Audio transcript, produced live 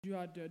du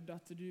har dødd,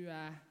 at du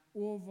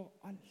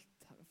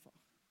overalt, Herre Far.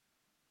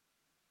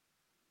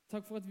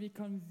 Takk for at vi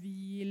kan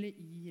hvile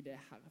i det,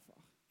 Herre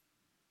Far.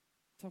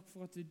 Takk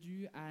for at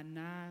du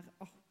nær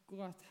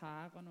akkurat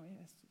her og nå,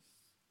 Jesus.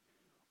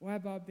 Og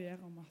jeg bare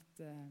ber om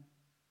at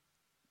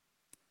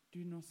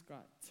du nå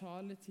skal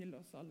tale til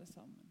oss alle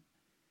sammen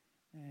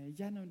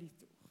gjennom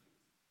ditt ord.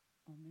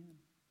 Amen.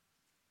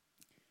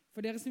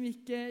 For dere som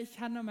ikke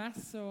kjenner meg,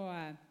 så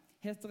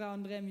heter jeg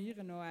André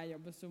Myhren, og jeg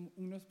jobber som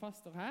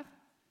ungdomspastor her.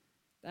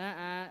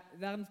 Det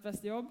verdens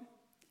beste jobb.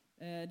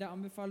 Det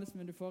anbefales,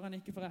 men du får den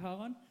ikke, for jeg har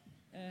den.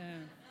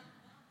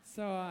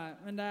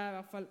 Men det i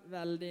hvert fall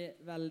veldig,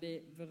 veldig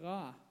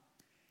bra.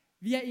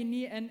 Vi inne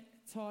i en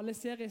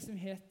taleserie som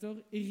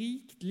heter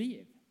Rikt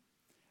liv.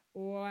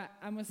 Og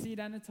jeg må si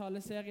denne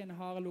taleserien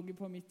har ligget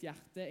på mitt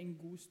hjerte en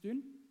god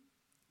stund.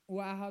 Og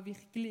jeg har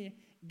virkelig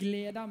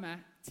gledet meg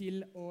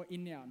til å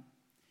inn i den.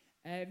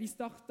 Vi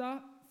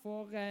startet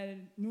for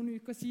noen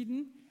uker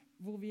siden,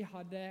 hvor vi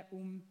hadde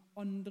om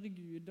andre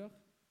guder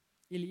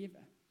i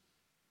livet.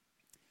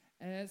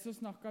 Så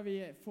snakket vi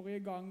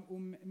forrige gang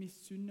om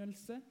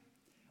misunnelse,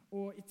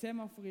 og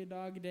tema for i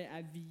dag det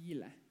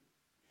hvile.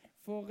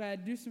 For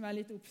du som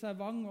litt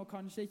observant og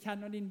kanskje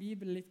kjenner din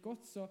Bibel litt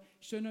godt, så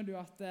skjønner du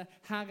at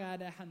her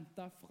det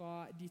hentet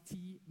fra de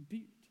 10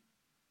 bud.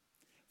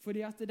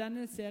 Fordi at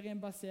denne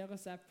serien baserer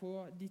seg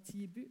på de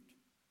 10 bud.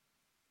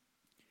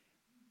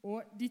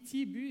 Og de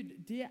 10 bud,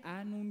 det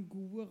noen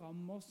gode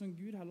rammer som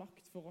Gud har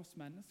lagt for oss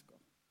mennesker.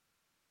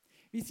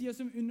 Vi sier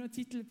som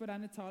undertitel på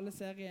denne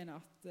taleserien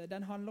at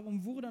den handler om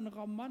hvordan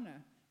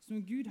rammene som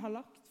Gud har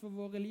lagt for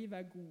våre liv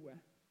gode.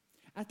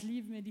 Et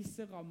liv med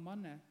disse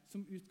rammene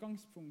som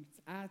utgangspunkt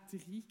et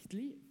rikt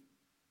liv.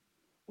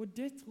 Og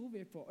det tror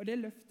vi på, og det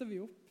løfter vi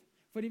opp.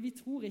 Fordi vi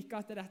tror ikke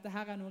at dette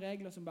her noen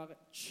regler som bare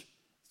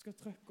skal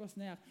trykke oss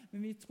ned,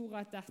 men vi tror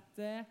at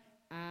dette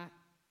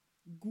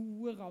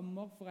gode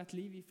rammer for et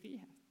liv i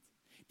frihet.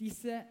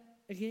 Disse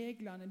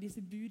reglene,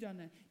 disse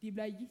budene, de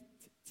ble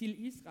gitt til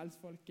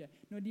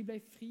Israelsfolket når de ble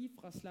fri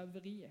fra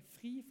slaveriet,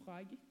 fri fra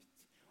Egypt.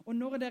 Og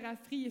når dere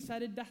fri, så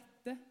det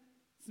dette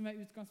som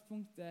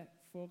utgangspunktet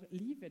for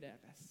livet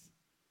deres.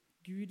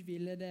 Gud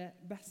ville det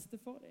beste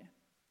for dem.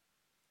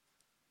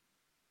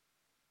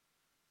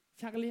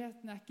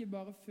 Kjærligheten ikke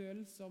bare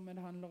følelser, men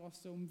det handler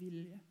også om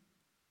vilje.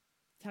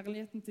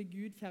 Kjærligheten til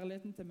Gud,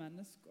 kjærligheten til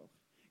mennesker.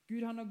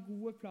 Gud han har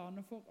gode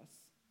planer for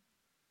oss.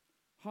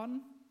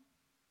 Han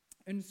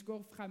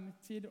ønsker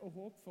fremtid og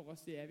håp for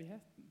oss i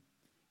evigheten.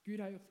 Gud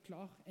har gjort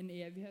klar en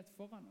evighet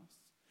foran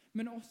oss.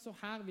 Men også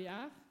her vi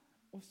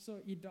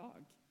også i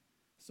dag,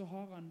 så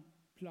har han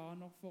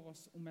planer for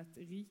oss om et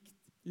rikt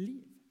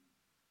liv.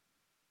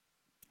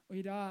 Og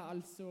i dag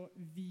altså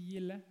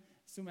hvile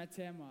som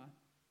temaet.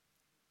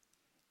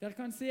 Dere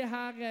kan se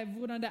her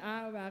hvordan det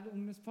å være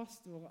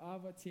ungdomspastor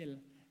av og til.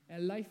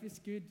 Life is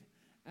good.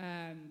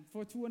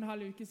 For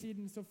 2,5 uker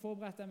siden så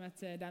forberedte jeg meg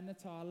til denne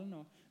talen,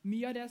 og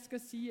mye av det jeg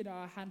skal si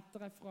da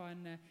henter jeg fra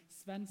en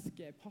svensk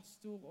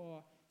pastor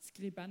og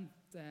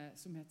skribent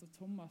som heter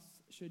Thomas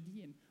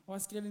Sjödin, og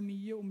har skrevet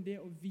mye om det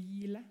å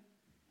hvile,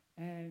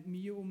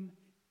 mye om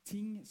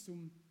ting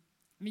som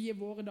vi i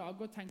våre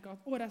dager tenker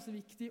at det så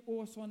viktig,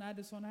 sånn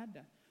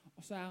det,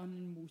 og så han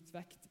en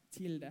motvekt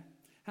til det.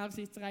 Her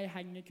sitter jeg i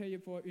hengekøye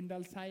på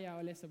Undalseia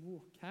og leser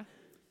bok.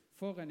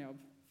 For en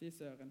jobb, fy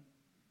søren.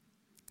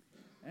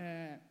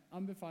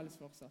 Anbefales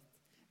fortsatt.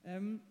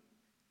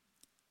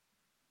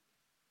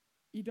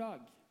 I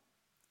dag,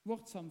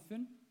 vårt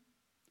samfunn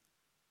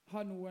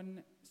har noen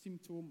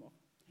symptomer.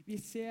 Vi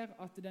ser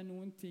at det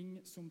noen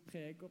ting som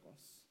preger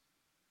oss.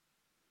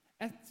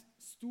 Et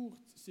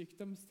stort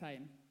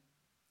sykdomstegn,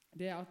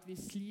 det at vi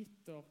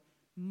sliter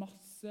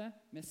masse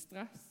med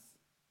stress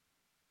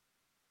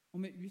og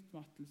med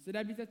utmattelse.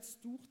 Det blitt et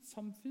stort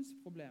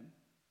samfunnsproblem.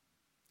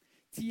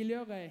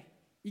 Tidligere,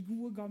 i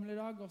gode gamle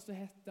dager, så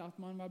het det at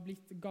man var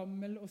blitt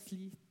gammel og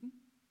sliten.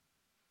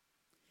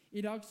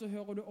 I dag så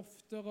hører du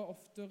oftere og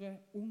oftere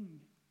ung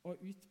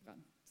og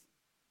utbrent.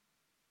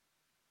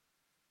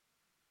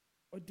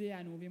 Og det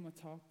noe vi må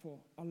ta på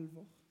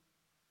alvor.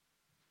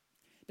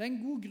 Det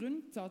en god grunn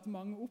til at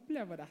mange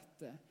opplever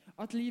dette,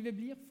 at livet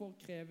blir for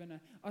krevende,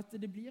 at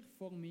det blir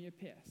for mye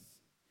pes.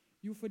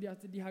 Jo, fordi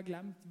at de har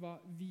glemt hva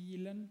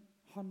hvilen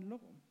handler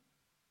om.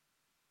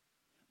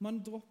 Man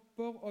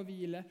dropper å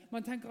hvile.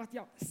 Man tenker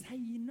at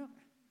senere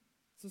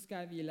så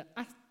skal jeg hvile.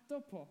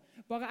 Etterpå,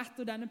 bare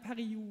etter denne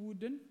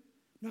perioden,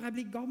 når jeg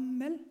blir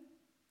gammel,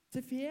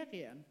 til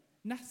ferien,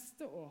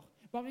 neste år,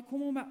 bare jeg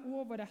kommer meg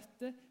over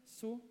dette,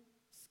 så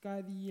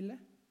skal jeg hvile.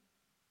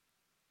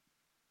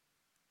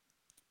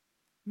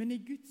 Men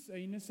i Guds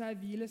øyne så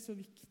hvile så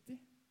viktig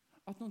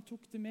at han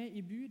tok det med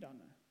i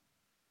budene.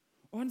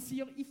 Og han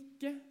sier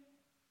ikke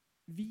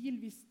hvil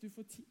hvis du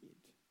får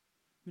tid,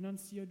 men han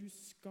sier du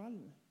skal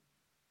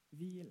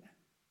hvile.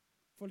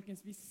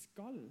 Folkens, vi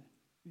skal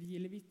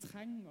hvile, vi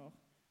trenger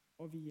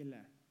å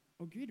hvile.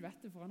 Og Gud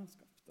vet det, for han har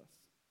skapt oss.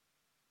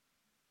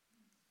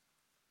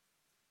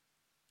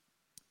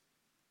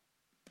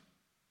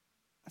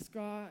 Jeg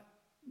skal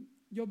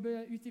jobbe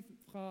ut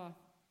fra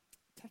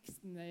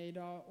teksten i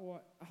dag, og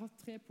jeg har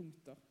 3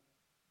 punkter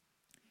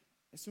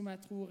som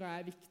jeg tror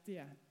er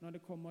viktige når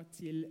det kommer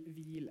til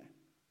hvile.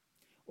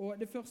 Og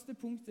det første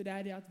punktet det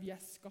er det at vi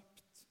er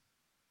skapt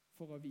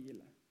for å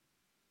hvile.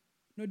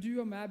 Når du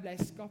og meg ble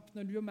skapt,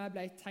 når du og meg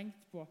ble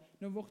tenkt på,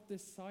 når vårt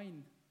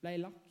design ble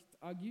lagt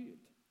av Gud,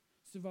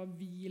 så var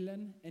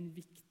hvilen en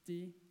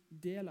viktig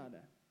del av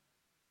det.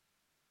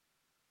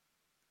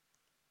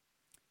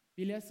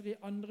 Vi leser i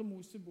 2.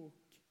 Mosebok: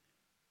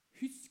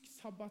 Husk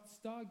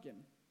sabbatsdagen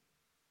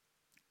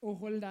og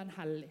hold den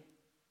hellig.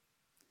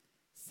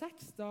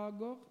 6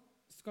 dager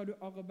skal du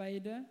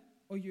arbeide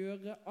og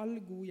gjøre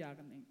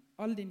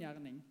all din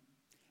gjerning.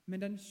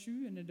 Men den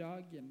 7.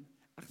 dagen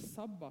er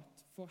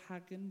sabbat for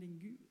Herren din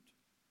Gud.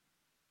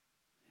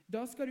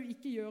 Da skal du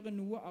ikke gjøre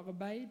noe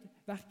arbeid,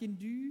 hverken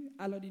du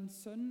eller din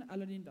sønn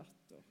eller din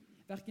datter,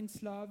 hverken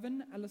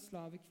slaven eller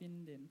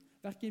slavekvinnen din,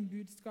 hverken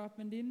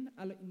budskapen din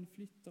eller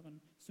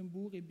innflytteren som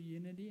bor i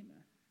byene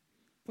dine.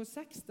 På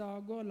 6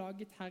 dager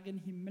laget Herren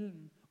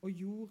himmelen og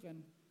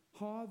jorden,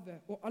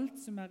 havet og alt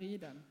som er i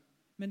den.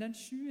 Men den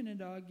 7.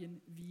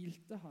 dagen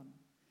hvilte han.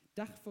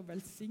 Derfor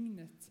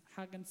velsignet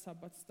Herren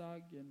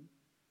sabbatsdagen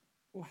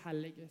og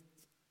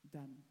helliget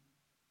den.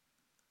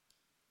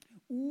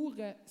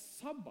 Ordet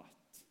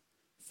sabbat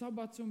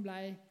som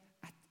ble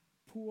et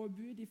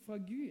påbud fra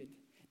Gud,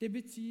 det er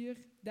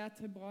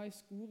et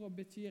hebraisk ord og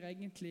betyr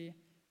egentlig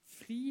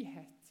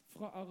frihet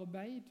fra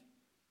arbeid,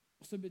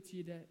 og så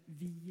betyr det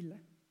hvile.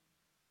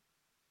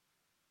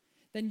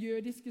 Den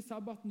jødiske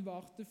sabbaten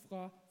varte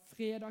fra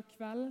fredag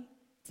kveld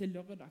til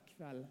lørdag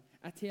kveld,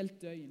 et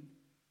helt døgn.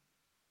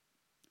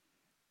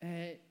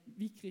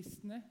 Vi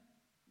kristne,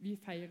 vi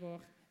feirer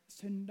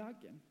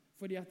søndagen,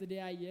 fordi at det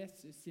er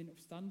Jesus sin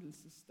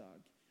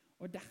oppstandelsesdag.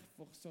 Og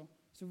derfor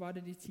så var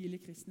det de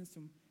tidlige kristne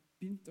som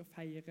begynte å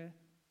feire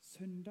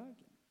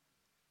søndagen.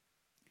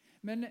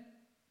 Men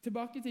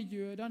tilbake til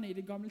jødene i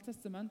Det gamle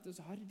testamentet,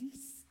 så hadde de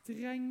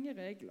strenge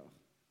regler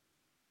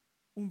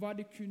om hva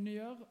du kunne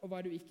gjøre og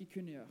hva du ikke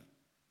kunne gjøre.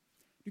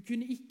 Du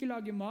kunne ikke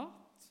lage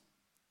mat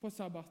på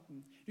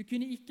sabbaten. Du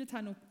kunne ikke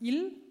tenne opp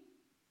ild.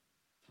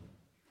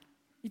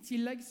 I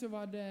tillegg så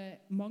var det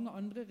mange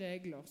andre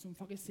regler som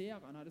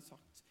fariseerne hadde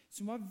sagt,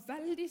 som var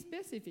veldig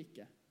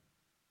spesifikke.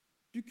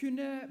 Du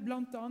kunne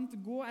blant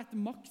annet gå et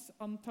maks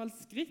antall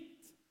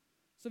skritt,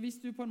 så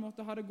hvis du på en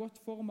måte hadde gått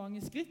for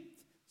mange skritt,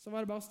 så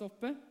var det bare å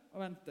stoppe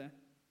og vente.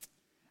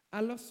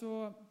 Eller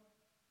så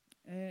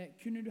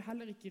kunne du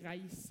heller ikke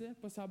reise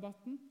på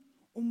sabbaten,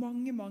 og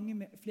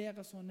mange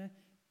flere sånne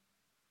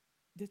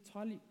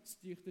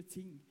detaljstyrte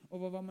ting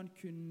over hva man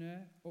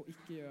kunne og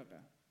ikke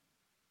gjøre.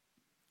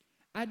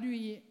 Er du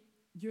i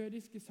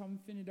jødiske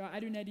samfunn i dag, er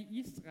du nede i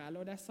Israel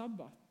og det er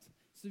sabbat,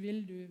 så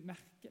vil du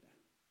merke det.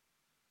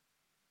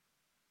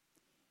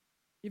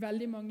 I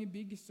veldig mange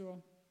bygg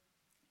så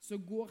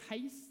går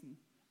heisen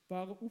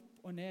bare opp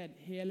og ned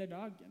hele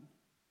dagen,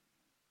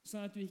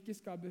 sånn at du ikke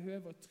skal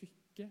behøve å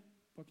trykke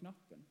på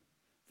knappen,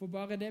 for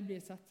bare det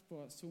blir sett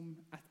på som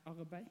et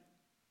arbeid.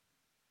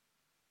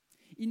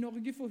 I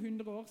Norge for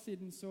 100 år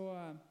siden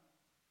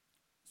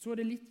så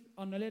det litt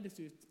annerledes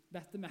ut,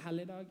 dette med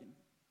helligdagen.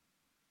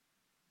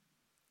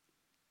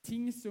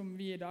 Ting som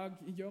vi i dag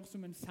gjør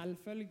som en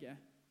selvfølge,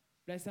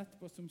 ble sett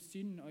på som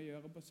synd å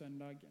gjøre på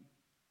søndagen.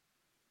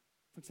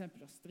 For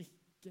eksempel å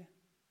strikke,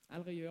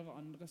 eller å gjøre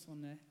andre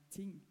sånne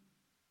ting.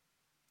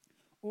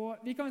 Og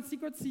vi kan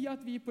sikkert si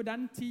at vi på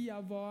den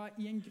tida var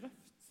i en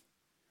grøft.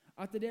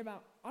 At det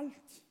var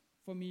alt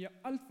for mye,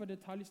 alt for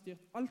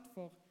detaljstyrt, alt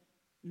for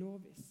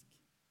lovisk.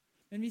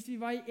 Men hvis vi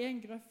var i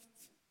en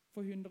grøft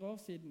for 100 år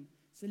siden,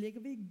 så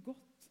ligger vi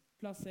godt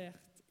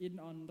plassert i den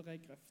andre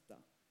grøfta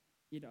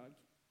i dag.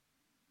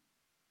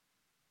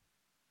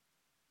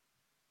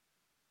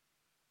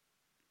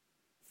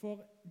 For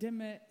det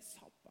med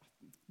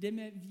sabbaten, det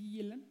med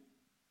hvilen,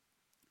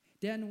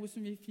 det er noe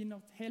som vi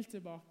finner helt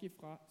tilbake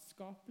fra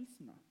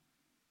skapelsen av,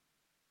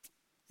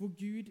 hvor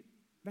Gud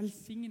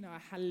velsignet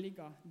og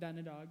helliget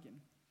denne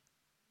dagen.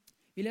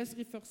 Vi leser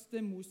i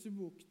 1.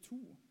 Mosebok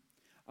 2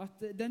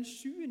 at den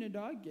 7.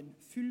 dagen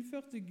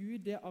fullførte Gud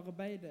det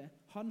arbeidet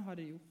han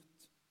hadde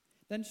gjort.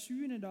 Den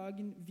 7.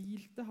 dagen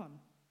hvilte han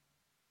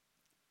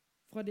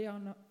fra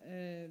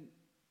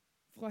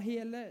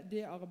hele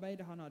det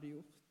arbeidet han hadde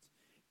gjort.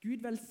 Gud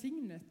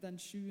velsignet den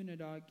 7.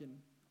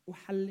 dagen og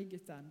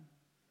helliget den.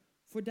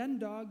 For den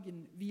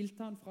dagen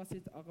hvilte han fra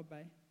sitt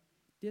arbeid,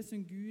 det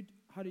som Gud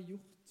hadde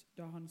gjort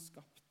da han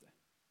skapte.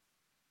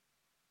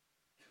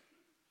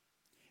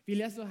 Vi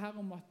leser her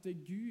om at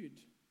Gud,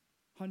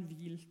 han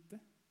hvilte.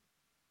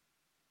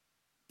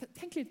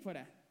 Tenk litt på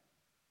det.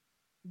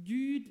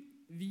 Gud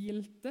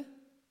hvilte.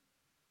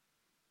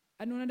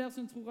 Er det noen av dere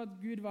som tror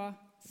at Gud var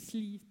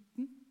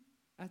sliten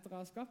etter å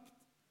ha skapt?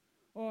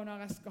 Og når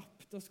jeg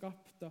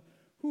skapt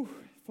og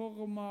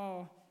formet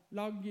og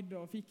lagd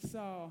og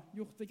fikset og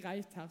gjort det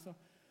greit her, så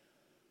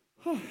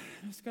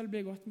nå skal det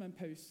bli godt med en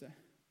pause.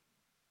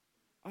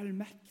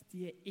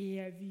 Allmektige,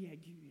 evige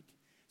Gud,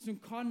 som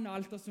kan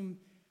alt, og som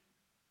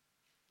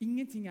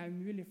ingenting er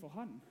umulig for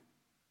han.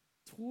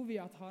 Tror vi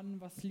at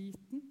han var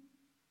sliten?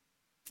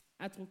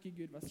 Jeg tror ikke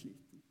Gud var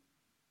sliten.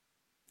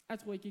 Jeg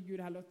tror ikke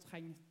Gud heller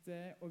trengte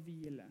å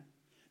hvile.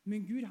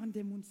 Men Gud, han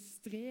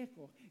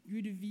demonstrerer.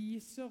 Gud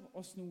viser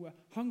oss noe.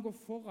 Han går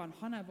foran.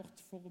 Han er vårt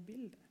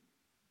forbilde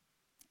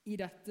i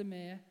dette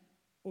med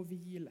å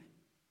hvile.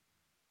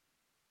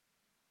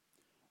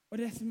 Og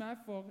det som er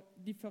for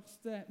de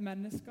første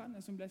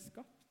menneskene som ble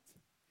skapt,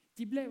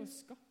 de ble jo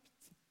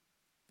skapt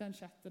den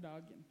 6.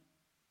 dagen.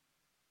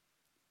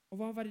 Og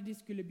hva var det de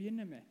skulle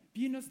begynne med?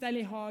 Begynne å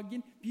stelle i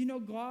hagen, begynne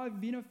å grave,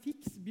 begynne å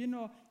fikse,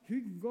 begynne å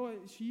hugge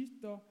og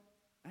skyte.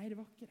 Nei, det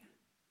var ikke det.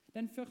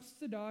 Den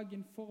første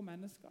dagen for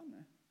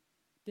menneskene,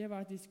 det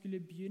var at de skulle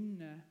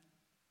begynne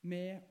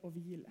med å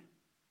hvile.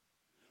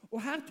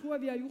 Og her tror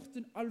jeg vi har gjort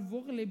en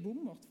alvorlig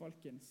bommert,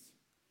 folkens.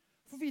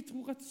 For vi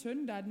tror at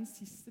søndag er den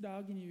siste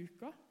dagen i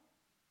uka,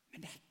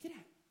 men det er ikke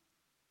det.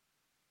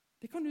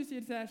 Det kan du si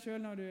til deg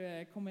selv når du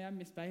kommer hjem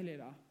i speilet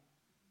i dag.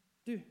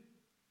 Du,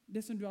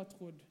 det som du har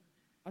trodd,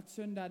 at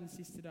søndag er den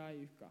siste dag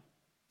i uka,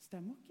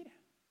 stemmer ikke det.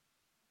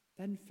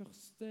 Det er den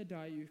første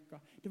dag i uka.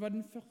 Det var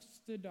den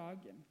første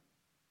dagen.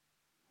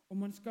 Og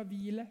man skal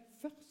hvile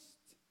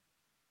først.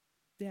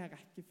 Det er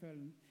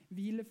rekkefølgen.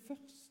 Hvile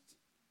først,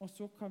 og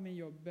så kan vi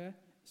jobbe,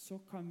 så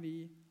kan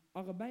vi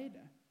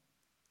arbeide.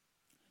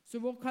 Så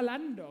vår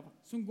kalender,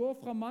 som går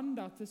fra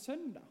mandag til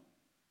søndag,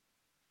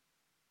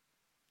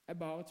 er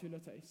bare tull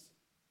og tøys.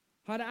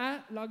 Hadde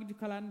jeg laget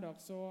kalender,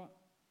 så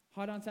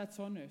hadde han sett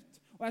sånn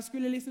ut. Og jeg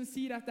skulle liksom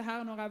si dette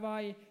her når jeg var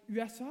i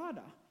USA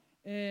da.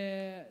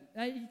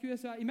 Nei, ikke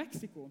USA, i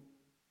Mexico.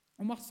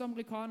 Og masse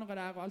amerikanere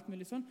der og alt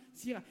mulig sånn.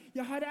 Sier jeg,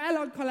 ja, hadde jeg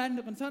laget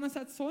kalenderen, så hadde han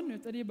sett sånn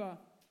ut. Og de bare,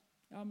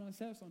 ja, men det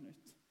ser jo sånn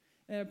ut.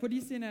 På de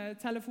sine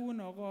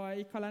telefoner og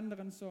i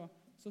kalenderen så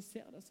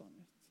ser det sånn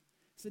ut.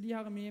 Så de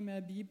har mye mer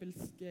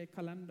bibelsk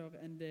kalender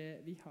enn det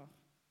vi har.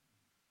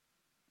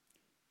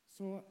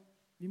 Så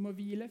vi må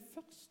hvile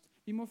først.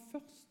 Vi må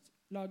først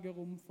lage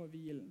rom for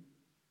hvilen.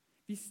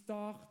 Vi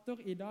starter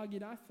i dag.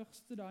 I dag er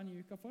første dagen i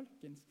uka,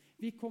 folkens.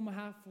 Vi kommer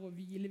her for å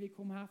hvile. Vi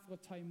kommer her for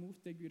å ta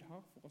imot det Gud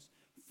har for oss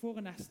for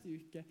neste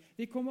uke.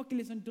 Vi kommer ikke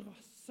liksom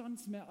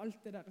drassende med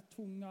alt det der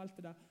tunge, alt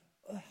det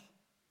der.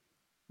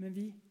 Men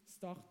vi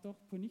starter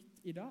på nytt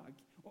i dag.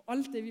 Og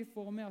alt det vi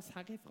får med oss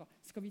herifra,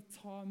 skal vi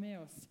ta med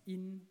oss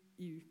inn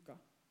i uka.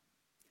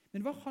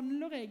 Men hva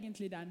handler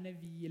egentlig denne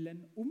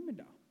hvilen om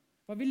da?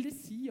 Hva vil det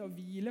si å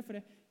hvile? For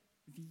det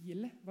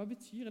hvile, hva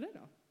betyr det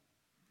da?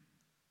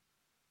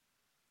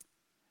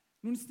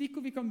 Noen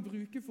stikkord vi kan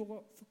bruke for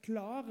å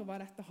forklare hva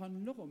dette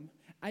handler om,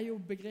 er jo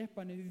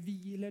begrepene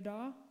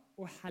hviledag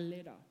og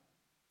helligdag.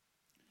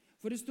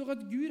 For det står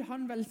at Gud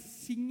han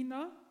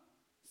velsigna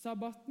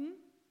sabbaten,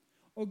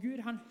 og Gud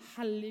han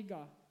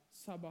helliga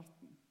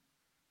sabbaten.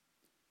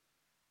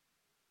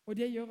 Og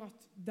det gjør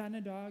at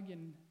denne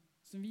dagen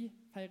som vi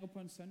feirer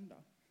på en søndag,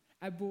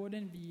 er både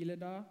en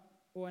hviledag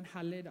og en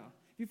helligdag.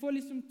 Vi får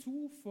liksom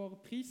to for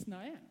prisen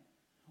av en.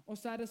 Og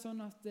så er det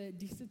sånn at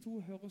disse to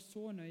hører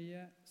så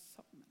nøye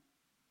sammen.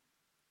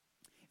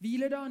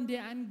 Hviledagen, det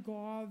er en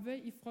gave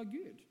ifra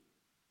Gud.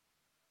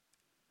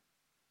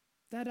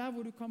 Det er der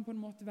hvor du kan på en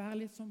måte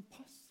være litt sånn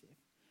passiv.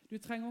 Du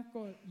trenger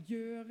ikke å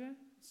gjøre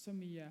så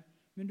mye,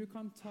 men du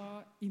kan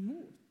ta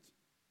imot.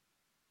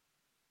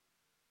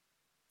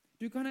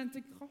 Du kan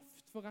hente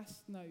kraft for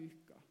resten av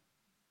uka.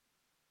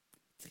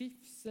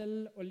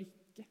 Trivsel og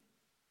lykke.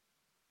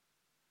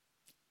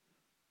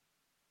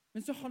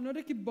 Men så handler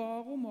det ikke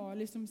bare om å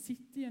liksom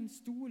sitte i en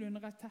stol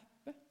under et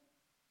teppe.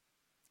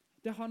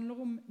 Det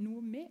handler om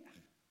noe mer.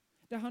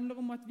 Det handler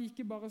om at vi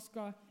ikke bare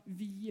skal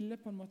hvile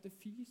på en måte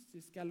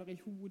fysisk eller i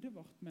hodet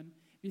vårt, men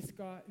vi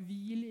skal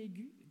hvile i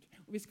Gud.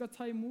 Og vi skal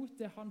ta imot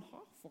det han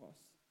har for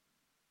oss.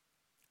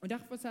 Og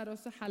derfor er det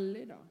også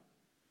helligdag.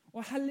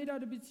 Og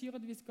helligdag, det betyr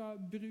at vi skal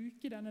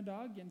bruke denne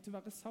dagen til å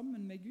være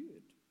sammen med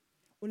Gud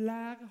og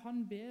lære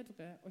han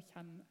bedre å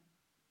kjenne.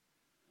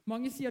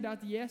 Mange sier det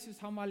at Jesus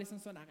han var liksom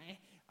sånn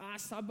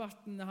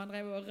sabbaten, han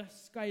drev og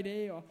røska i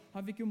det, og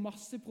han fikk jo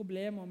masse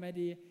problemer med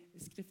de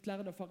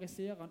skriftlærde og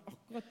fariseerne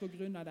akkurat på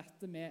grunn av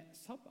dette med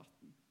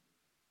sabbaten.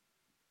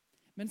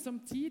 Men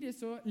samtidig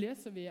så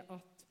leser vi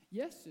at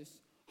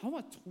Jesus han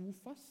var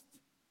trofast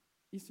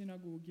i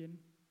synagogen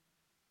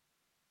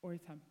og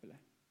i tempelet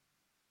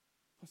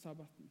på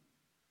sabbaten.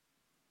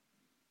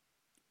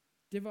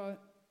 Det var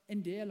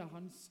en del av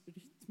hans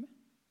rytme.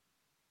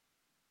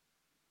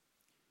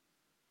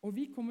 Og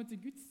vi kommer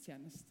til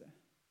gudstjeneste.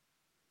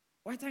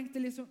 Og jeg tenkte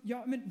liksom,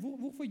 ja, men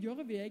hvorfor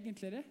gjør vi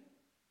egentlig det?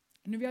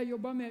 Når vi har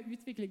jobbet med å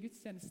utvikle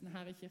gudstjenesten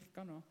her i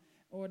kirka nå,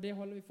 og det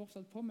holder vi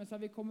fortsatt på med, så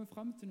har vi kommet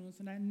frem til noen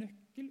sånne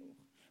nøkkelord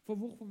for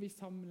hvorfor vi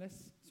samles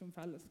som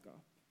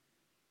fellesskap.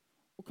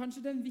 Og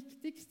kanskje den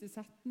viktigste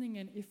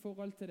setningen i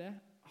forhold til det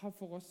har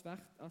for oss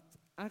vært at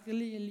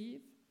ærlige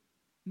liv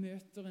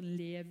møter en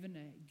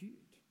levende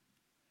Gud.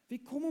 Vi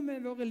kommer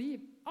med våre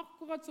liv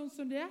akkurat sånn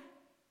som det er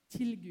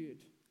til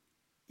Gud.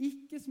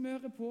 Ikke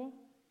smøre på,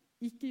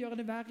 ikke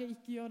gjøre det verre,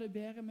 ikke gjøre det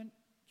bedre, men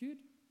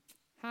Gud,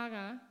 her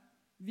er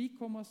vi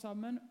kommer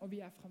sammen, og vi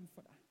er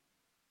fremfor deg.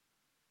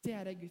 Det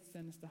er det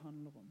gudstjeneste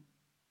handler om.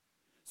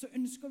 Så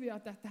ønsker vi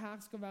at dette her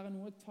skal være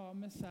noe å ta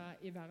med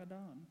seg i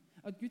hverdagen.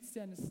 At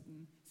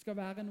gudstjenesten skal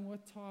være noe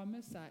å ta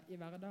med seg i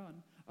hverdagen.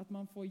 at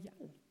man får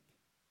hjelp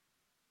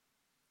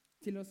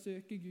til å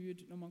søke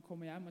Gud når man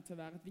kommer hjem, og til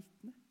å være et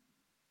vitne.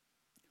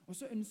 Og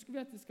så ønsker vi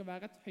at det skal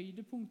være et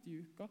høydepunkt i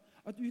uka,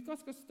 at uka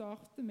skal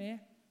starte med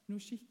noe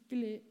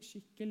skikkelig,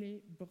 skikkelig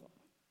bra.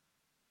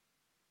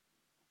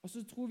 Og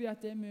så tror vi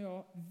at det med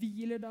å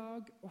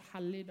hviledag og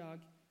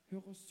helligdag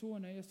hører så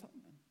nøye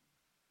sammen.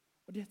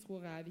 Og det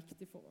tror jeg er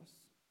viktig for oss.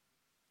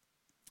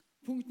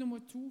 Punkt nummer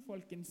 2,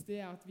 folkens, det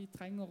er at vi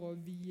trenger å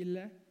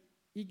hvile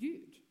i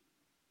Gud.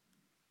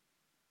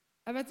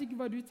 Jeg vet ikke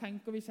hva du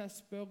tenker hvis jeg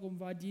spør om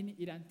hva din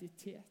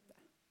identitet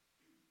er.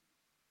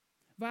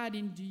 Hva er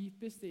din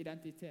dypeste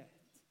identitet?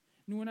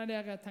 Noen av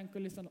dere tenker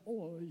litt sånn,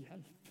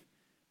 hjelp.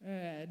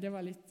 Det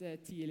var litt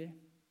tidlig.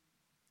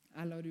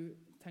 Eller du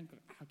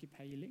tenker, jeg har ikke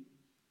peiling.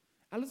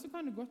 Eller så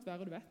kan det godt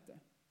være du vet det.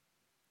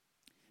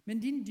 Men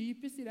din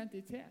dypeste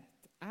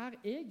identitet er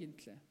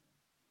egentlig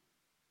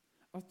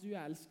at du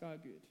er elsket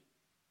av Gud.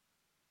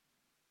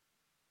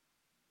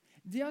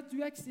 Det at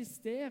du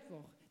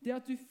eksisterer, det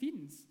at du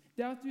finnes,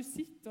 det at du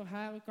sitter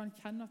her og kan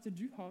kjenne at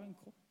du har en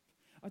kropp,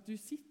 at du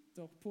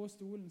sitter på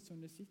stolen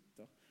som du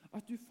sitter,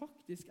 at du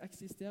faktisk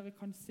eksisterer,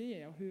 kan se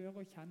og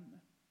høre og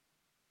kjenne.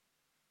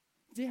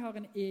 Det har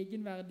en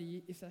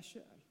egenverdi i seg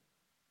selv.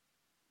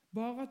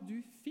 Bare at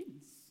du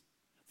finnes.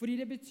 Fordi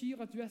det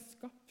betyr at du er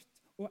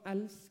skapt og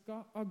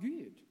elsket av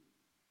Gud.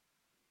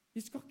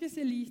 Vi skal ikke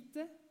se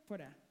lite på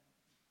det.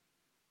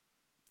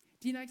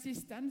 Din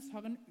eksistens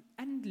har en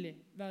uendelig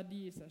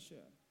verdi i seg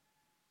selv.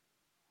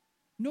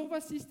 Når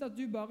var sist at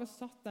du bare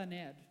satt deg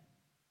ned,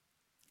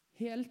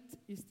 helt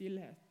i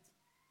stillhet,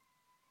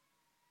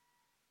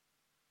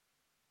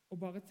 og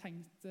bare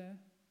tenkte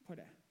på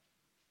det?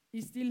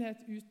 I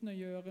stillhet uten å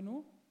gjøre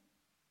noe,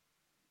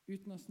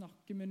 uten å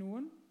snakke med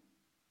noen,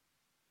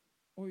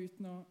 og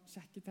uten å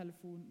sjekke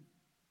telefonen.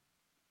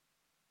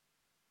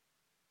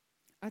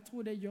 Jeg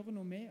tror det gjør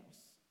noe med oss.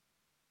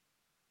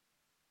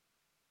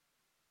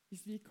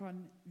 Hvis vi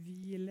kan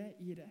hvile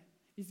i det.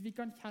 Hvis vi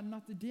kan kjenne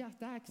at det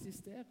at jeg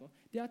eksisterer,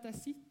 det at jeg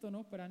sitter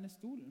nå på denne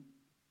stolen,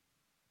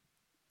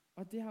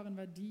 at det har en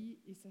verdi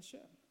i seg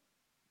selv.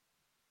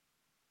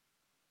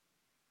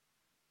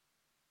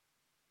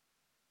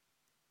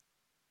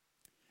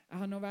 Jeg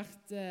har nå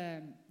vært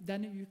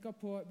denne uka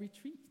på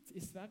retreat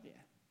i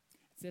Sverige.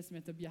 Et sted som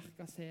heter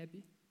Bjerka Sæby.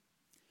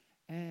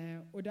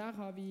 Og der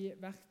har vi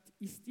vært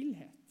i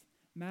stillhet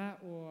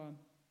med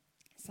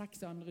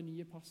 6 andre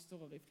nye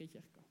pastorer i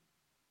Frikirka.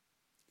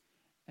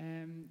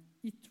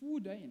 I 2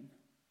 døgn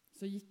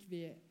så gikk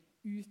vi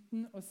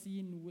uten å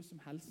si noe som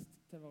helst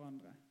til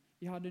hverandre.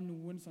 Vi hadde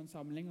noen sånne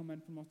samlinger,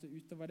 men på en måte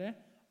utover det.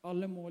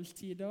 Alle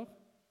måltider,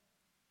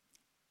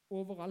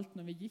 overalt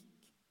når vi gikk,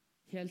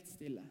 helt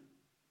stille.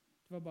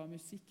 Det var bare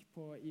musikk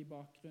på i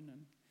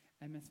bakgrunnen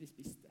mens vi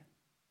spiste.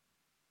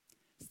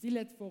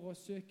 Stillhet for å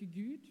søke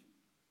Gud,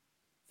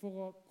 for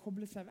å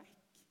koble seg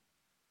vekk,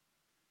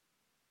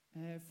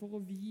 for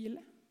å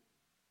hvile.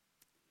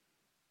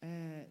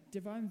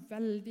 Det var en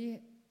veldig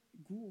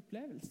god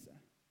opplevelse.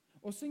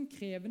 Også en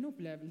krevende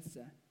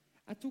opplevelse.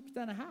 Jeg tok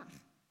denne her,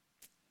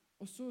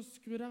 og så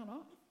skrudde jeg den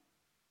av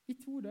i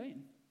 2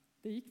 døgn.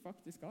 Det gikk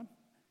faktisk an.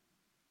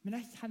 Men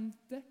jeg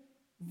kjente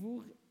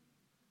hvor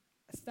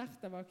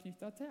sterkt jeg var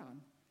knyttet til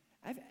han.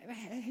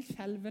 Jeg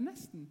skjelver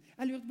nesten.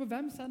 Jeg lurte på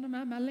hvem sender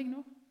meg melding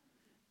nå.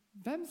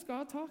 Hvem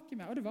skal ha tak i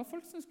meg? Og det var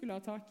folk som skulle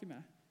ha tak i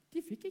meg.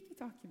 De fikk ikke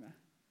tak i meg.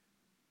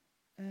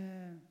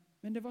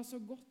 Men det var så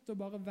godt å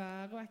bare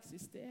være og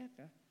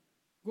eksistere.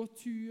 Gå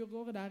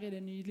turer der i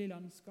det nydelige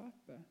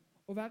landskapet.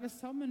 Og være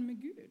sammen med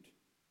Gud.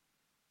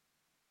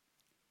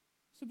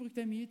 Så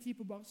brukte jeg mye tid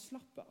på å bare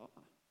slappe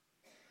av.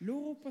 Lå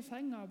opp på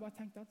senga og bare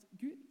tenkte at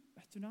Gud,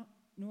 vet du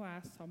nå er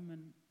jeg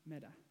sammen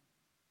med deg.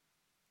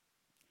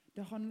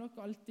 Det handler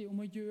ikke alltid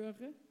om å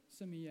gjøre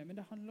så mye, men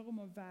det handler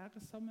om å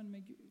være sammen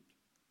med Gud.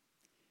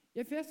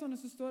 I Efeserne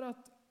så står det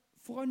at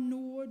for av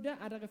nåde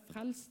er dere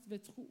frelst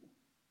ved tro.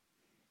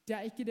 Det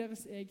er ikke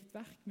deres eget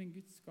verk, men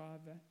Guds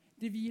gave.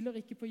 Det hviler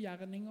ikke på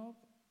gjerninger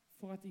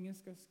for at ingen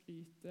skal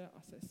skryte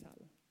av seg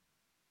selv.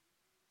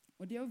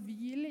 Og det å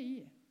hvile i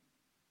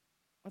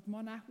at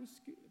man er hos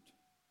Gud,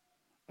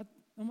 at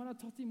når man har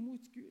tatt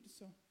imot Gud,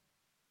 så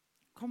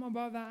kan man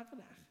bare være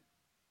der.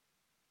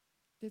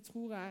 Det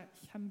tror jeg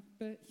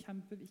er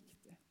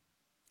kjempeviktig.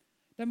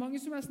 Det er mange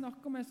som jeg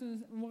snakker med,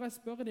 hvor jeg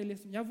spør dem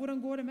liksom, ja,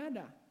 hvordan går det med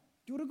deg?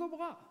 Jo, det går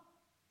bra.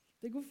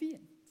 Det går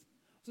fint.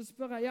 Så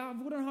spør jeg, ja,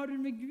 hvordan har du det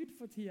med Gud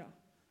for tida?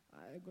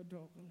 Nei, det går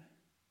dårlig.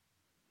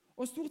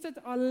 Og stort sett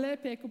alle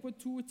peker på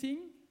 2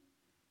 ting.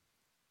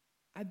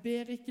 Jeg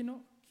ber ikke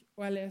nok,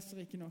 og jeg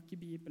leser ikke nok i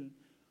Bibelen.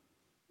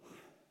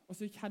 Og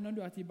så kjenner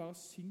du at de bare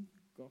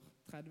synker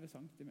 30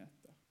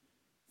 centimeter.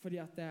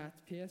 Fordi at det er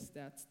et pes,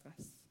 det er et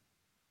stress.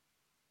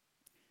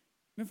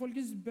 Men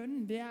folkens,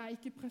 bønn, det er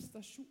ikke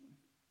prestasjon,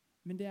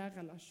 men det er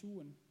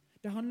relasjon.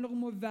 Det handler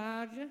om å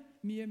være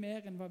mye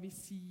mer enn hva vi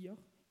sier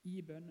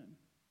i bønnen.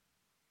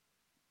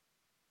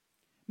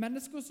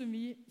 Mennesker som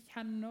vi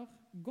kjenner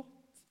godt,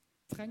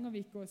 trenger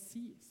vi ikke å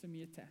si så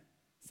mye til,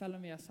 selv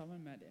om vi er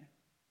sammen med dem.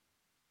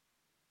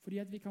 Fordi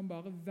at vi kan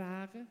bare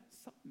være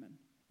sammen.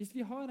 Hvis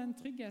vi har den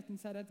tryggheten,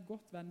 så er det et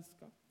godt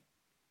vennskap.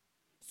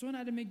 Sånn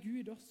er det med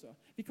Gud også.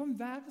 Vi kan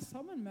være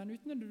sammen med han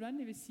uten å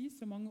nødvendigvis si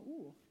så mange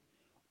ord.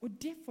 Og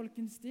det,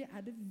 folkens, det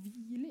er det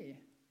hvile i.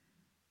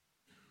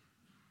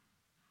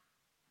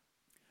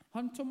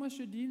 Han Thomas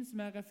Judin, som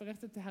jeg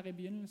refererte til her i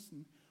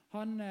begynnelsen,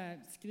 han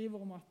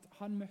skriver om at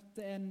han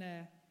møtte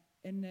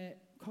en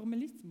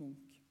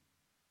karmelittmunk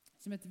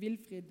som het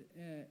Wilfrid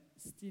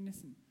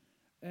Stinesen.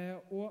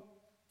 Og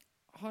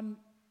han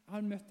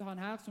møtte han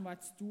her, som var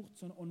et stort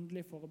sånn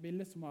åndelig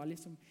forbilde, som har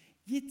liksom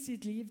gitt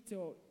sitt liv til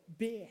å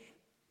be,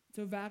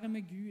 til å være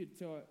med Gud,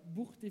 til å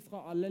bort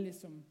ifra alle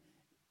liksom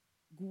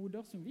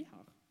goder som vi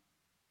har.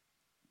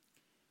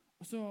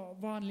 Og så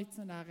var han litt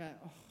sånn der,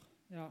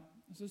 ja.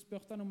 Og så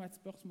spurte han om et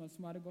spørsmål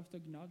som hadde gått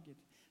og gnagget.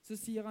 Så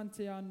sier han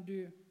til han,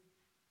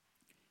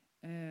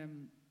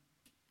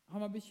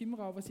 han var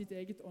bekymret over sitt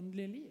eget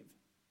åndelige liv,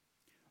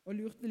 og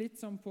lurte litt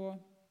sånn på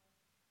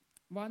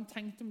hva han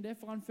tenkte om det,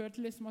 for han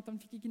følte liksom at han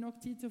fikk ikke nok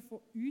tid til å få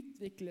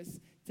utvikles,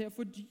 til å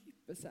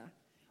fordype seg.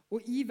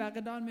 Og i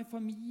hverdagen med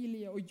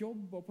familie og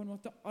jobb og på en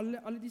måte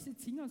alle disse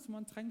tingene som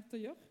han trengte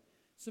å gjøre,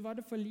 så var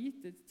det for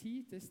lite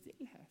tid til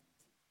stillhet.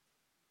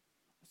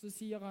 Og så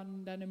sier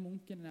han denne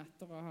munken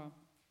etter å ha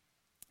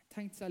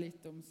tenkt seg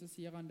litt om, så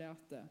sier han det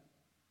at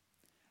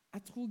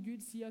jeg tror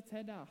Gud sier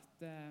til deg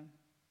at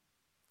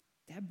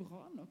det er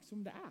bra nok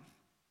som det er.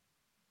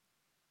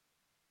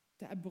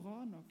 Det er bra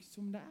nok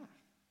som det er.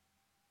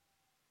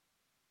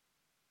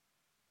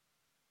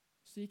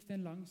 Så gikk det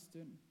en lang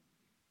stund.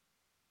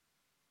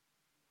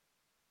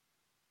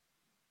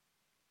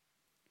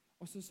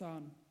 Og så sa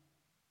han,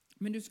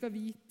 men du skal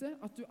vite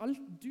at du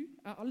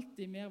er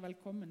alltid mer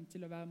velkommen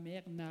til å være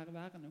mer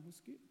nærværende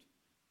hos Gud.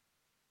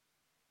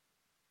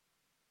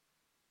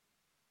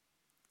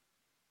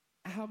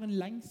 Jeg har en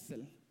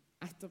lengsel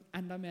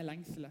enda mer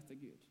lengsel etter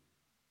Gud.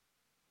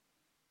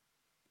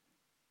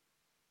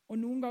 Og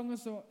noen ganger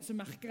så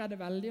merker jeg det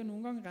veldig, og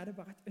noen ganger er det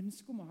bare et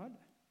ønske om å ha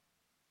det.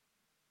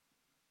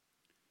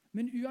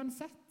 Men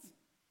uansett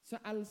så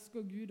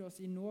elsker Gud oss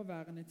i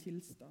nåværende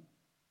tilstand.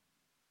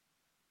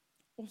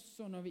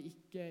 Også når vi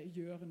ikke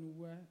gjør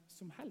noe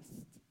som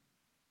helst.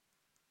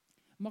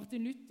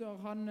 Martin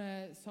Luther han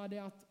sa det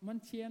at man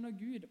tjener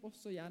Gud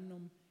også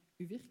gjennom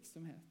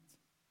uvirksomhet.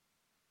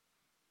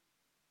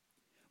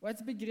 Og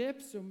et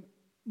begrep som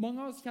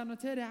mange av oss kjenner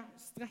til, det er å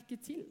strekke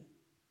til.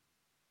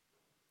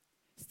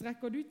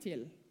 Strekker du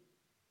til?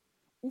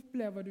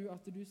 Opplever du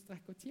at du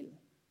strekker til?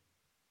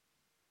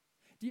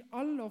 De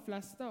aller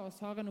fleste av oss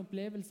har en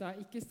opplevelse av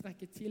ikke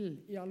strekke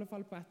til, i alle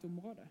fall på et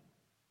område.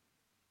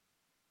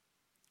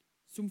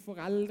 Som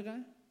foreldre,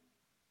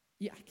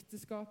 i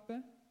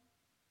ekteskapet,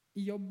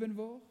 i jobben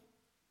vår,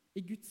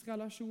 i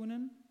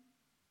gudsrelasjonen,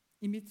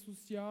 i mitt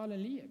sosiale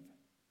liv.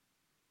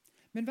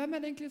 Men hvem er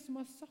det egentlig som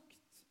har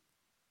sagt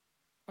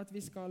at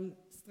vi skal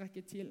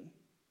strekke til?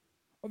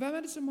 Og hvem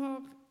er det som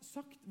har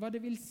sagt hva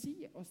det vil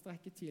si å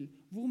strekke til?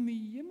 Hvor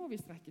mye må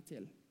vi strekke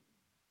til?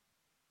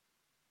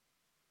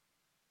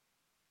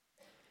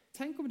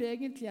 Tenk om det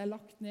egentlig er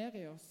lagt ned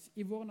i oss,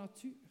 i vår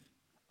natur,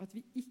 at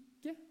vi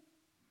ikke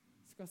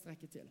skal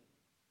strekke til.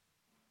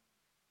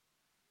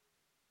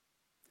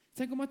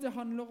 Tenk om at det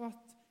handler om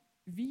at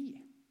vi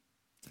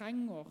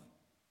trenger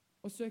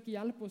å søke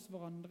hjelp hos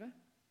hverandre,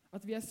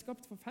 at vi er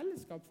skapt for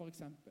fellesskap, for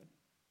eksempel.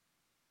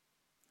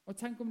 Og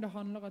tenk om det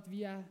handler om at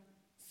vi er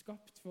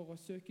skapt for å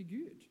søke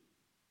Gud.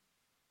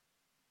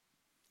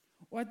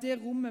 Og at det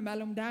rommet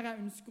mellom der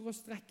jeg ønsker å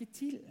strekke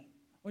til,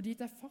 og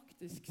dit jeg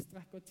faktisk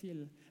strekker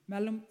til,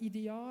 mellom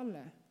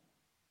idealet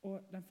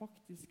og den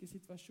faktiske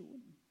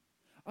situasjonen.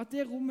 At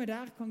det rommet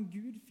der kan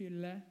Gud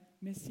fylle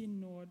med sin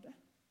nåde.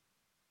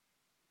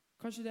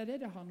 Kanskje det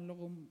er det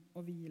handler om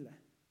å hvile.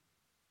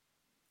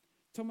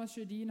 Thomas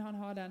Judin han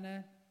har denne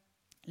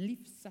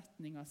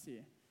livssetningen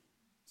sin,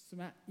 som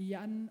jeg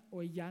igjen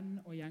og igjen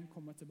og igjen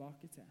kommer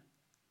tilbake til.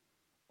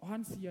 Og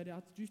han sier det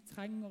at du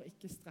trenger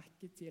ikke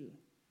strekke til.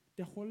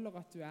 Det holder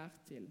at du er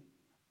til.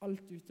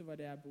 Alt utover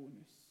det er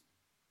bonus.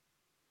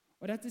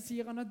 Og dette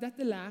sier han at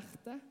dette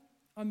lærte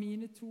av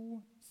mine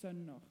 2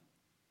 sønner.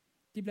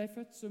 De ble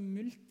født som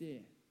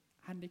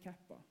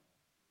multihandikappet.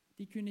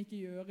 De kunne ikke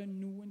gjøre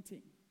noen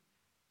ting.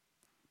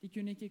 De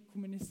kunne ikke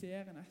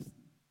kommunisere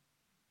nesten.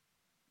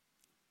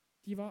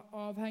 De var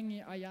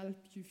avhengig av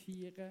hjelp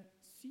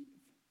 24/7.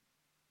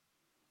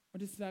 Og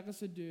dessverre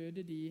så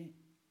døde de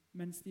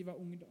mens de var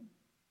ungdom.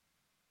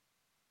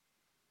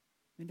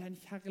 Men den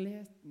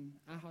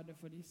kjærligheten jeg hadde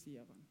for de,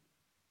 sier han,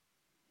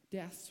 det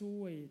er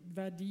så i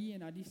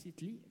verdien av de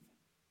sitt liv.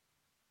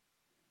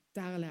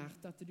 Der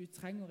lærte at du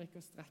trenger ikke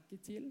å strekke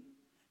til.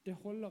 Det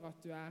holder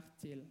at du er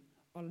til.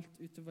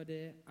 Alt utover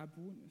det er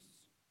bonus.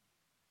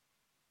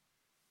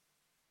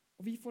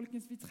 Og vi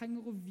folkens, vi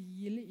trenger å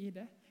hvile i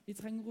det. Vi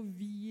trenger å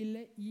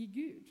hvile i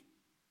Gud.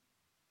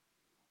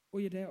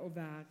 Og i det å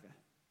være.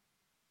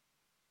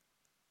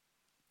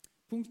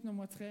 Punkt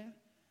nummer 3.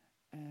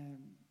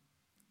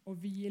 Å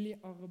hvile i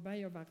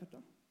arbeid og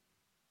hverdag.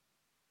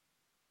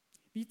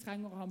 Vi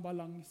trenger å ha en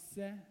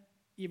balanse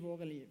i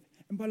våre liv.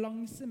 En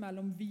balanse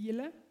mellom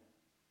hvile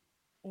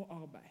og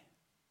arbeid.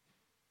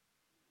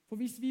 For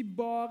hvis vi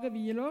bare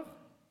hviler,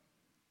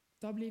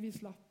 da blir vi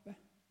slappe.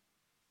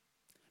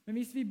 Men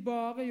hvis vi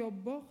bare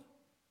jobber,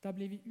 da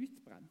blir vi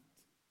utbrent.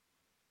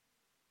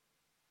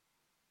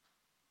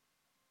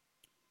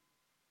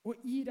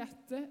 Og i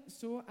dette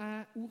så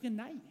er ordet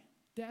nei.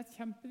 Det er et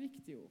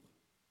kjempeviktig ord.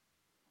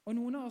 Og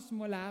noen av oss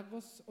må lære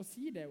oss å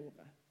si det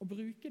ordet, og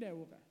bruke det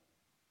ordet.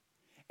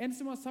 En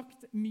som har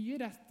sagt mye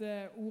dette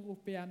ordet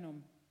opp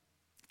igjennom,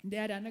 det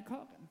er denne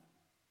karen.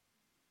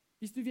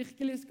 Hvis du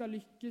virkelig skal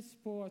lykkes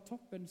på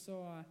toppen,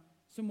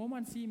 så må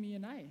man si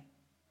mye nei.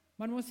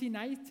 Man må si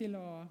nei til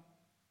å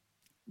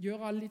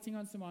gjøre alle de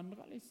tingene som andre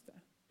har lyst til.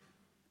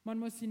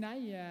 Man må si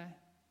nei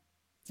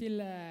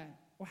til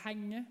å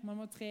henge, man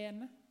må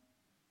trene.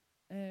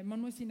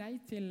 Man må si nei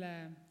til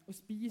å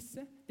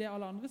spise det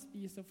alle andre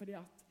spiser, fordi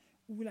at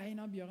Ole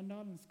Einar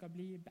Bjørndalen skal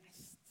bli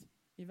best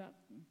i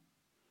verden.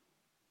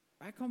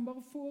 Og jeg kan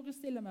bare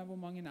forestille meg hvor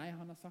mange nei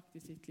han har sagt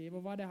i sitt liv,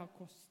 og hva det har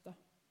kostet,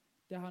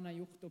 det han har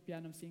gjort opp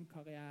gjennom sin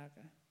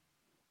karriere.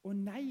 Og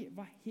nei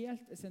var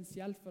helt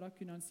essensielt, for da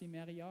kunne han si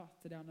mer ja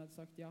til det han hadde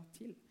sagt ja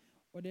til,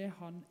 og det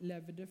han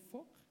levde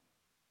for.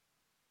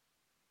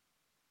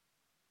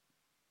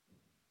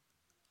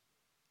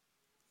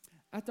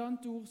 Et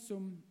annet ord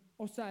som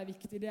også er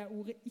viktig, det er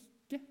ordet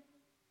ikke.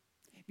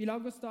 Vi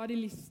lager stadig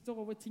lister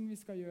over ting vi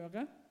skal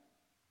gjøre,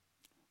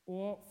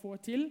 og få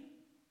til,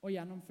 og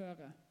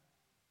gjennomføre.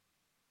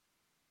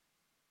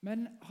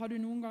 Men har du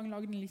noen gang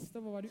laget en liste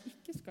over hva du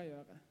ikke skal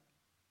gjøre?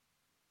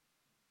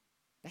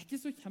 Det er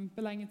ikke så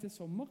kjempelenge til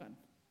sommeren.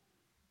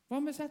 Hva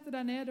med å sette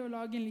deg ned og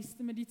lage en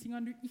liste med de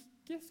tingene du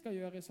ikke skal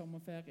gjøre i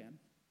sommerferien?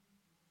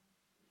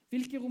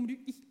 Hvilke rom du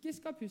ikke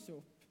skal pusse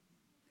opp?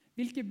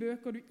 Hvilke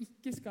bøker du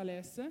ikke skal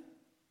lese?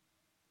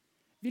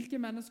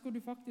 Hvilke mennesker du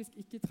faktisk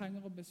ikke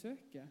trenger å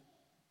besøke?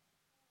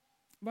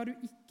 Hva du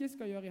ikke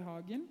skal gjøre i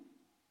hagen?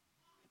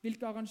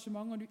 Hvilke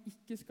arrangementer du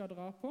ikke skal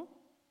dra på?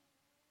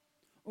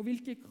 Og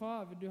hvilke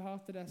krav du har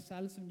til deg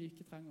selv som du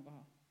ikke trenger å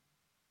ha?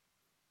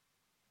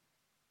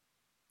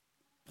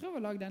 Prøv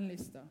å lage den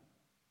lista.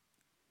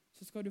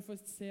 Så skal du få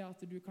se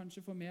at du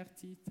kanskje får mer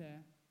tid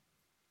til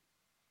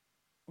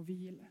å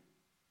hvile.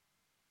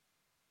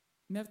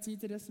 Mer tid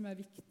til det som er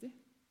viktig.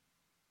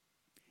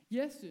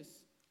 Jesus,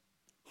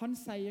 han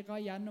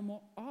seiret gjennom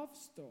å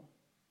avstå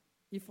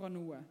ifra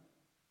noe.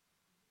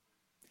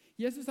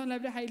 Jesus han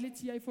levde hele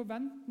tiden i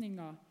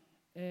forventninger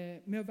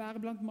med å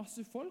være blant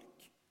masse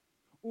folk,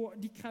 og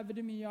de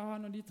krevde mye av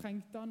han, og de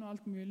trengte han og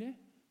alt mulig,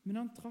 men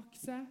han trakk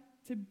seg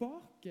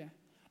tilbake.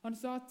 Han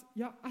sa at,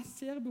 ja, jeg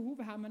ser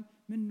behovet her,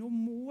 men nå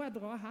må jeg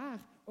dra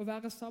her og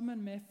være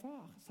sammen med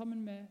far,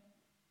 sammen med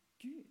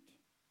Gud.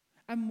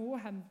 Jeg må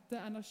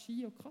hente energi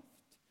og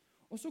kraft.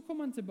 Og så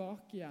kommer han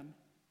tilbake igjen.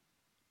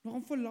 Når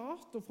han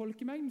forlater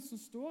folkemengden som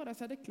står der,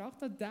 så er det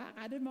klart at der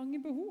er det mange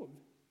behov.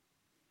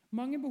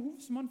 Mange behov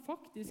som han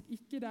faktisk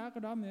ikke der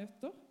og da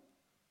møter.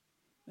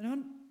 Men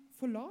han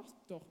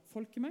forlater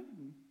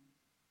folkemengden.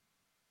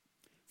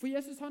 For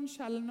Jesus han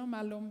skjelner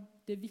mellom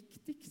det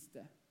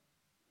viktigste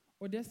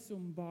og det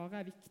som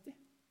bare er viktig.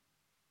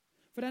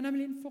 For det er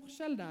nemlig en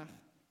forskjell der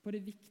på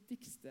det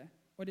viktigste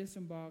og det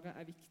som bare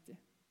er viktig.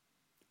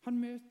 Han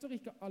møter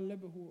ikke alle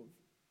behov.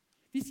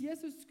 Hvis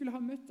Jesus skulle ha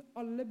møtt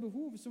alle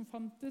behov som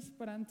fantes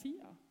på den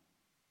tida,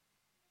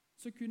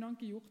 så kunne han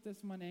ikke gjort det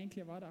som han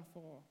egentlig var der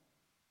for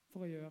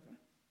å gjøre.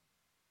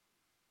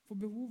 For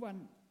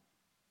behovene,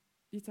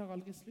 de tar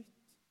aldri slutt.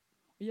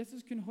 Og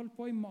Jesus kunne holdt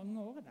på i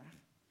mange år der.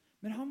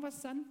 Men han var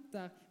sendt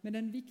der med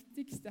den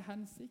viktigste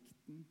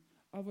hensikten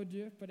av å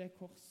dø på det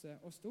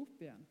korset og stå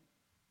opp igjen.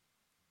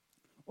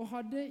 Og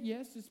hadde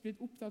Jesus blitt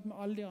opptatt med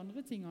alle de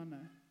andre tingene,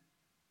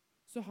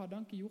 så hadde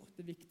han ikke gjort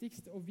det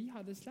viktigste, og vi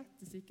hadde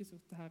slett ikke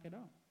sittet her i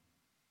dag.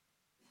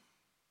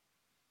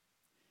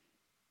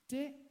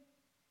 Det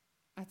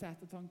er til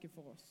ettertanke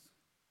for oss.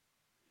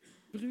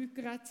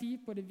 Bruker jeg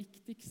tid på det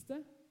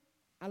viktigste,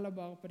 eller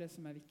bare på det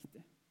som er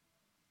viktig?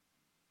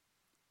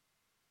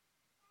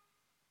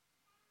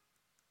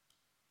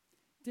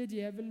 Det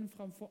djevelen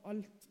framfor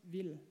alt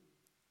vil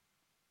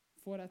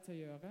få deg til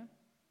å gjøre,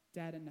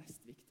 det er det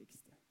nest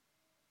viktigste.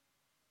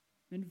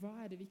 Men hva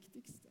er det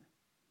viktigste?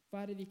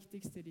 Hva er det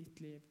viktigste i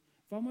ditt liv?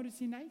 Hva må du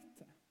si nei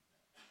til?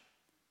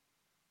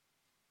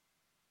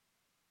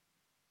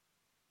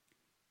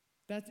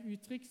 Det er et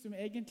uttrykk som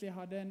egentlig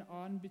hadde en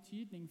annen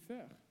betydning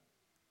før,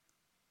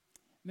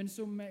 men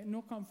som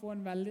nå kan få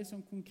en veldig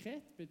sånn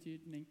konkret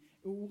betydning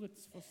i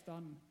ordets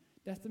forstand.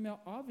 Dette med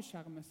å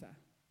avskjerme seg.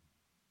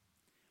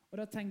 Og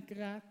da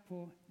tenker jeg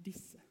på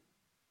disse.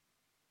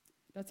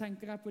 Da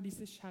tenker jeg på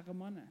disse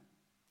skjermene,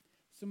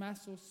 som er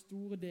så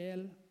stor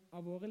del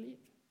av våre liv,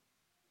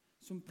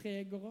 som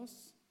preger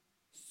oss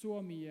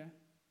så mye,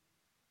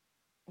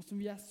 og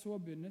som vi er så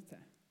bundet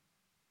til.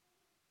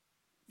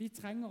 Vi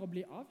trenger å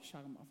bli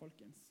avskjermet,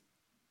 folkens.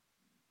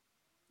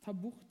 Ta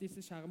bort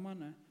disse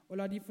skjermene, og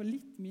la de få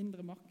litt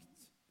mindre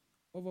makt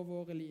over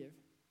våre liv.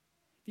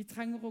 Vi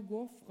trenger å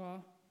gå fra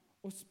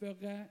å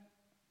spørre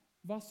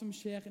hva som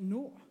skjer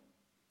nå,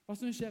 hva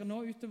som skjer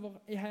nå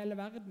utover i hele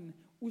verden,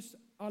 hos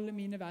alle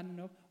mine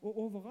venner og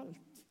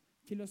overalt,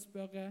 til å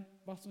spørre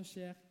hva som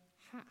skjer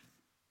her.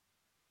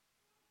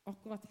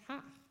 Akkurat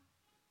her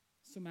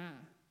som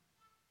er.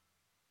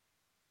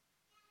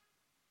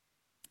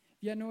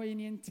 Vi er nå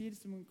inne i en tid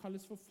som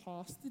kalles for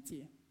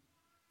fastetid.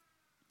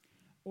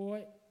 Og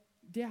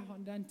det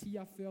er den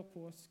tida før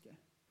påske.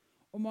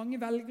 Og mange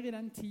velger i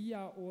den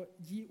tida å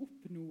gi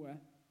opp noe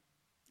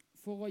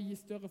for å gi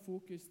større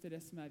fokus til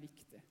det som er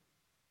viktig.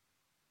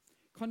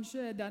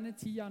 Kanskje denne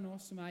tida nå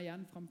som er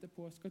igjen frem til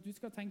påske, at du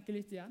skal tenke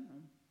litt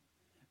igjennom.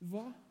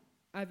 Hva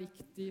er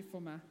viktig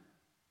for meg?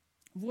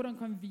 Hvordan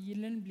kan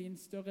hvilen bli en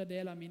større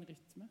del av min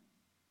rytme?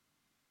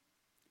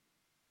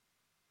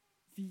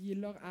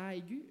 Hviler jeg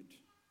i Gud?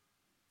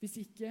 Hvis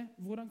ikke,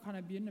 hvordan kan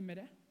jeg begynne med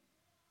det?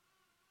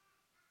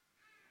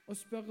 Og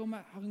spørre om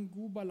jeg har en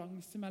god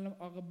balanse mellom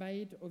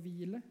arbeid og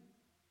hvile,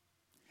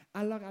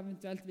 eller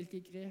eventuelt hvilke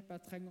grep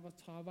jeg trenger å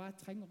ta, hva jeg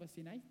trenger å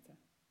si nei til.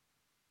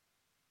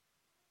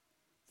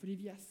 Fordi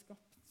vi er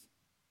skapt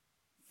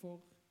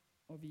for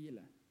å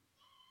hvile.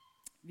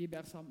 Vi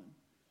ber sammen.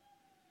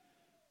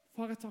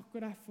 Far, jeg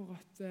takker deg for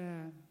at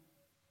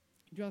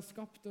du har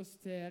skapt oss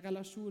til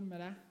relasjon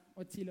med deg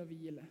og til å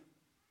hvile.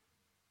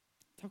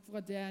 Takk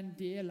for at det er en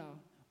del av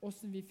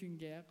hvordan vi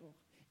fungerer.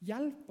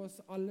 Hjelp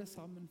oss alle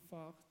sammen,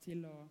 far,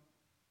 til å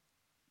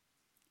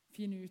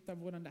finne ut av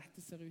hvordan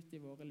dette ser ut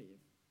i våre liv.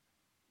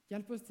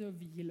 Hjelp oss til å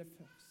hvile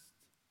først.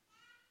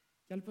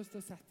 Hjelp oss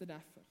til å sette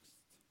deg først.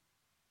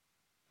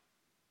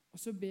 Og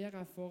så ber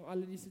jeg for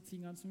alle disse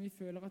tingene som vi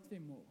føler at vi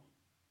må,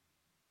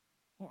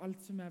 og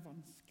alt som er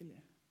vanskelig,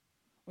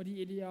 og de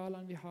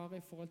idealene vi har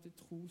i forhold til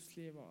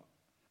troslivet,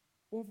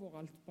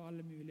 overalt på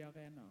alle mulige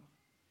arenaer.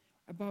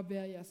 Jeg bare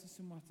ber Jesus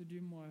om at du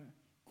må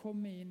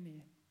komme inn i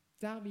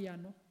der vi er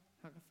nå,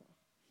 Herre Far.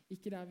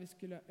 Ikke der vi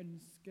skulle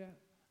ønske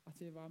at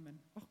vi var,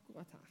 men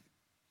akkurat her.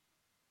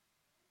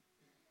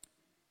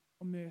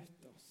 Og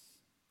møte oss,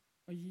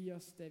 og gi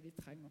oss det vi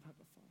trenger,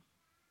 Herre Far.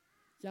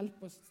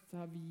 Hjelp oss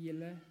til å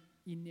hvile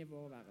inn i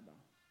vår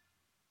hverdag.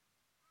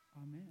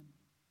 Amen.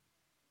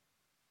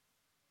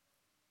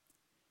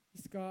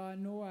 Vi skal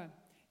nå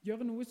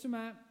gjøre noe som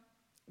er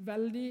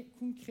veldig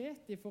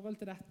konkret i forhold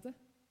til dette.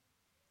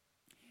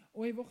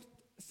 Og i vårt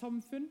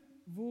samfunn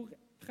hvor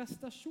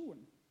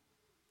prestasjon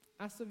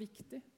er så viktig,